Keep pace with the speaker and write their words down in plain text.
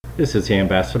This is the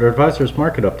Ambassador Advisors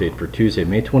Market Update for Tuesday,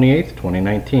 May 28,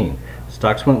 2019.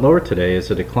 Stocks went lower today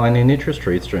as a decline in interest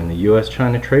rates during the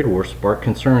U.S.-China trade war sparked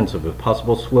concerns of a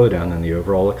possible slowdown in the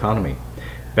overall economy.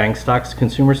 Bank stocks,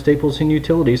 consumer staples, and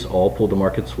utilities all pulled the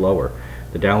markets lower.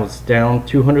 The Dow was down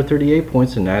 238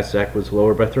 points, and NASDAQ was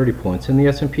lower by 30 points, and the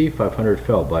S&P 500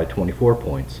 fell by 24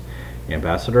 points.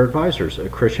 Ambassador Advisors, a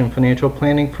Christian financial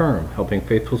planning firm helping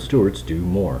faithful stewards do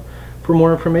more. For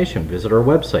more information, visit our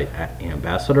website at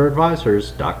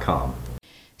ambassadoradvisors.com.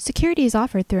 Securities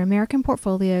offered through American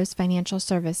Portfolios Financial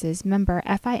Services, member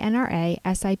FINRA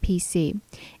SIPC.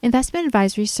 Investment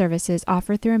advisory services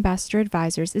offered through Ambassador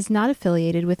Advisors is not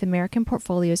affiliated with American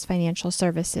Portfolios Financial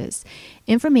Services.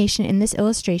 Information in this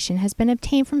illustration has been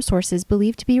obtained from sources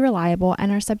believed to be reliable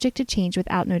and are subject to change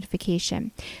without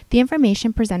notification. The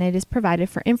information presented is provided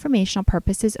for informational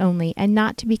purposes only and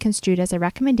not to be construed as a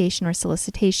recommendation or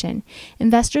solicitation.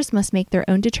 Investors must make their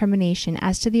own determination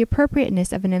as to the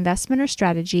appropriateness of an investment or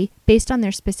strategy based on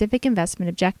their specific investment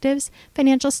objectives,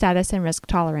 financial status, and risk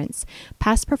tolerance.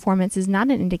 Past performance is not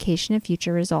an indication of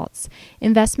future results.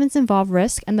 Investments involve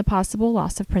risk and the possible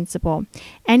loss of principal.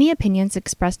 Any opinions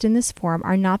expressed in this forum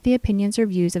are not the opinions or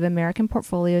views of American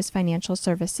Portfolios Financial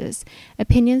Services.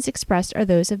 Opinions expressed are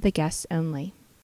those of the guests only.